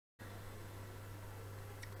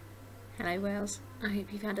Hello Wales, I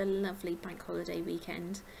hope you've had a lovely bank holiday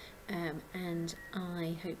weekend and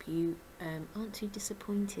I hope you aren't too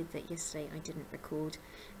disappointed that yesterday I didn't record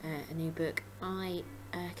a new book. I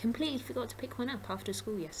completely forgot to pick one up after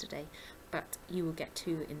school yesterday, but you will get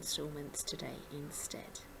 2 instalments today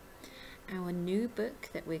instead. Our new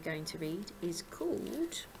book that we're going to read is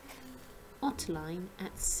called Ottoline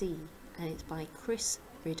at Sea, and it's by Chris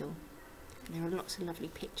Riddle. There are lots of lovely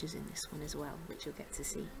pictures in this one as well, which you'll get to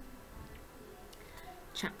see.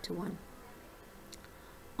 Chapter 1.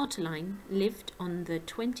 Ottoline lived on the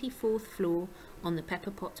 24th floor on the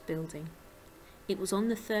Pepper Pot building. It was on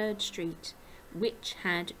the 3rd Street, which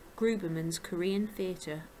had Gruberman's Korean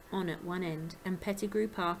Theatre on at one end and Pettigrew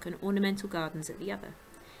Park and Ornamental Gardens at the other.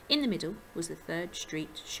 In the middle was the 3rd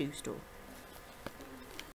Street shoe store.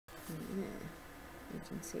 There, you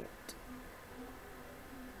can see it.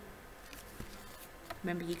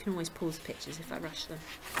 Remember, you can always pause the pictures if I rush them.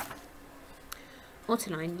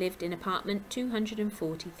 Ottoline lived in apartment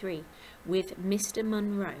 243 with Mr.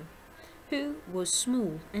 Munro, who was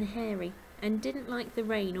small and hairy and didn't like the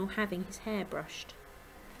rain or having his hair brushed.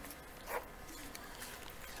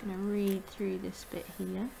 I'm going to read through this bit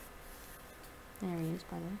here. There he is,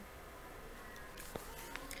 by the way.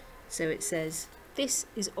 So it says, this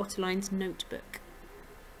is Ottoline's notebook,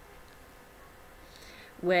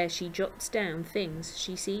 where she jots down things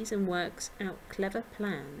she sees and works out clever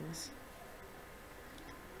plans.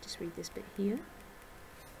 Just read this bit here.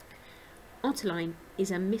 Ottoline is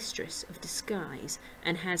a mistress of disguise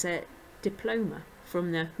and has a diploma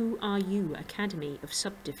from the Who Are You Academy of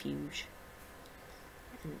Subterfuge.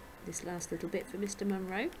 And this last little bit for Mr.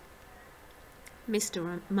 Munro.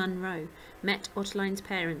 Mr. Munro met Ottoline's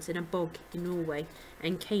parents in a bog in Norway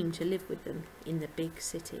and came to live with them in the big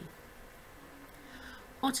city.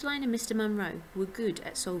 Ottoline and Mr. Munro were good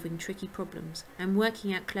at solving tricky problems and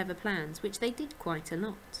working out clever plans, which they did quite a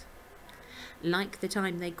lot. Like the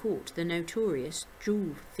time they caught the notorious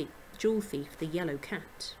jewel thief, the Yellow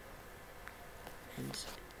Cat. And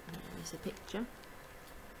there is a picture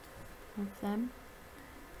of them.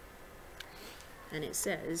 And it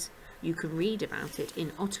says, you can read about it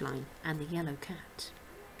in Ottoline and the Yellow Cat.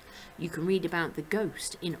 You can read about the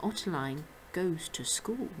ghost in Ottoline Goes to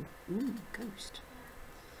School. Ooh, ghost.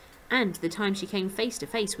 And the time she came face to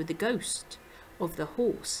face with the ghost of the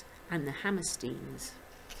horse and the Hammersteins.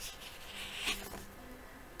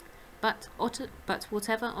 But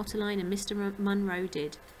whatever Ottoline and Mr. Munro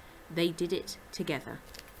did, they did it together.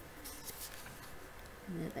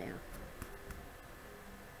 And there they are.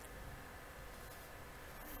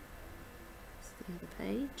 That's the other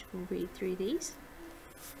page. We'll read through these.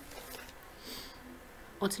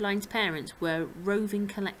 Ottoline's parents were roving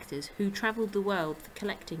collectors who travelled the world for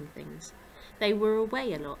collecting things. They were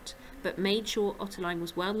away a lot, but made sure Ottoline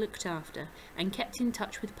was well looked after and kept in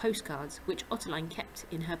touch with postcards, which Ottoline kept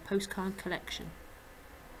in her postcard collection.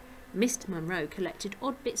 Mr. Munro collected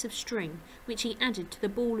odd bits of string, which he added to the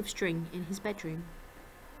ball of string in his bedroom.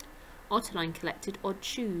 Ottoline collected odd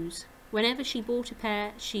shoes. Whenever she bought a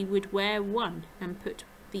pair, she would wear one and put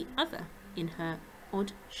the other in her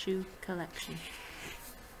odd shoe collection.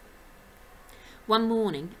 One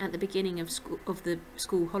morning at the beginning of the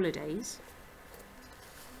school holidays,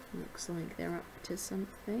 looks like they're up to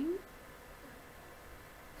something.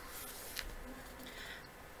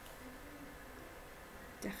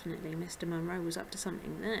 Definitely Mr. Munro was up to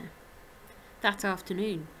something there. That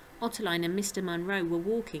afternoon, Ottoline and Mr. Munro were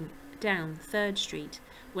walking down 3rd Street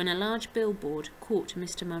when a large billboard caught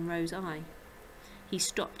Mr. Munro's eye. He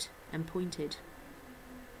stopped and pointed.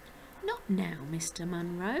 "Not now, Mr.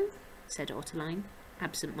 Munro," said Ottoline,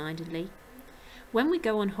 absent-mindedly. "When we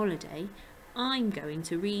go on holiday, I'm going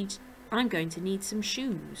to need some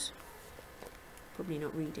shoes." Probably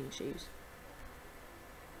not reading shoes.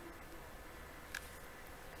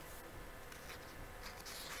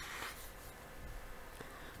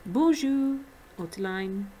 "Bonjour,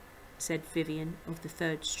 Ottoline," said Vivian of the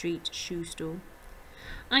 3rd Street shoe store.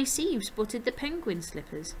 "I see you've spotted the penguin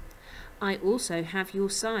slippers. I also have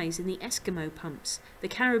your size in the Eskimo pumps, the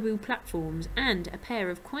caribou platforms, and a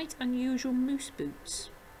pair of quite unusual moose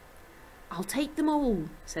boots." "I'll take them all,"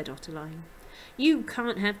 said Ottoline. "You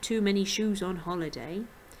can't have too many shoes on holiday.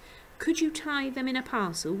 Could you tie them in a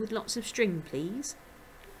parcel with lots of string, please?"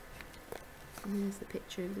 And there's the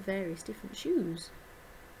picture of the various different shoes.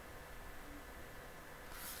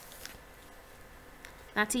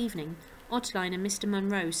 That evening, Ottoline and Mr.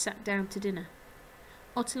 Munro sat down to dinner.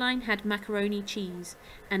 Ottoline had macaroni cheese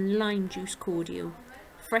and lime juice cordial,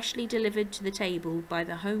 freshly delivered to the table by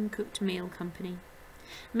the home-cooked meal company.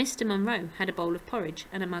 Mr. Munro had a bowl of porridge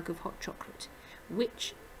and a mug of hot chocolate,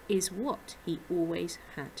 which is what he always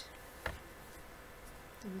had.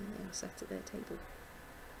 And they are sat at their table.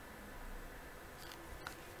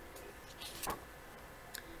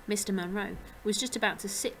 Mr. Munro was just about to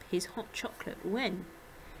sip his hot chocolate when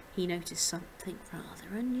he noticed something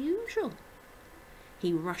rather unusual.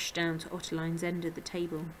 He rushed down to Ottoline's end of the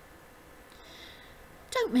table.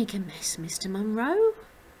 "Don't make a mess, Mr. Munro,"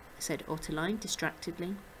 said Ottoline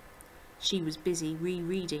distractedly. She was busy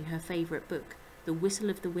rereading her favourite book, The Whistle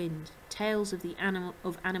of the Wind, Tales of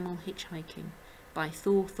Animal Hitchhiking by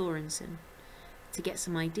Thor Thorensen, to get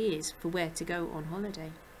some ideas for where to go on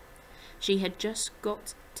holiday. She had just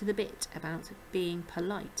got to the bit about being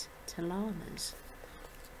polite to llamas.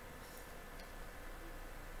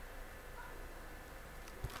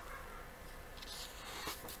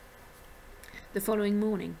 The following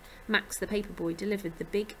morning, Max the paperboy delivered the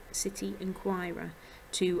Big City Enquirer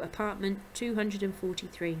to apartment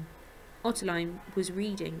 243. Ottoline was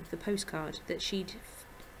reading the postcard that she'd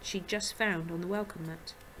just found on the welcome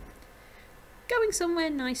mat. "Going somewhere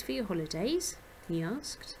nice for your holidays?" he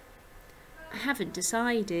asked. "I haven't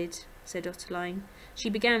decided," said Ottoline. She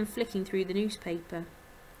began flicking through the newspaper.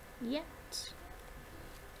 Yet.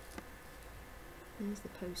 There's the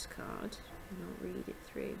postcard, and I'll read it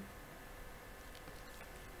through.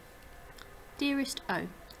 "Dearest O,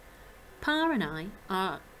 Pa and I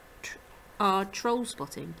are troll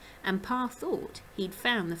spotting, and Pa thought he'd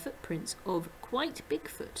found the footprints of quite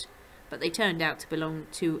Bigfoot, but they turned out to belong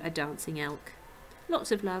to a dancing elk.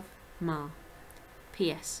 Lots of love, Ma.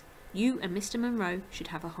 P.S. You and Mr. Munro should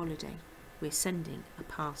have a holiday. We're sending a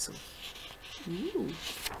parcel." Ooh.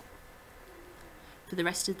 For the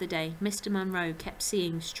rest of the day, Mr. Munro kept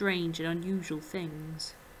seeing strange and unusual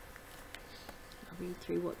things. I'll read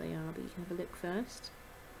through what they are, but you can have a look first.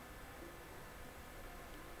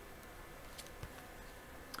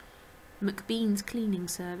 McBean's cleaning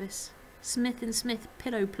service. Smith & Smith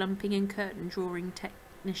pillow plumping and curtain drawing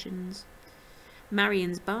technicians.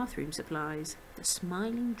 Marion's bathroom supplies. The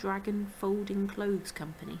Smiling Dragon Folding Clothes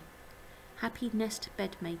Company. Happy Nest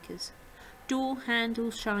Bed Makers. Door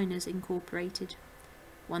Handle Shiners Incorporated.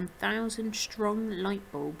 1,000 Strong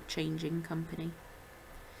Light Bulb Changing Company.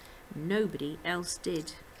 Nobody else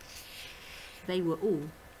did. They were all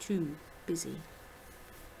too busy.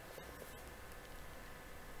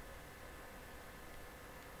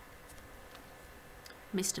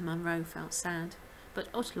 Mr. Munro felt sad,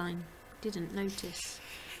 but Ottoline didn't notice.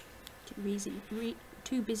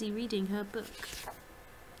 Too busy reading her book.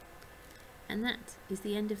 And that is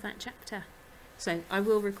the end of that chapter. So I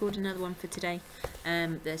will record another one for today.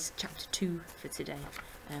 There's chapter 2 for today.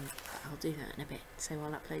 I'll do that in a bit. So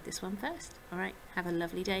I'll upload this one first. Alright, have a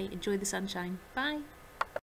lovely day. Enjoy the sunshine. Bye.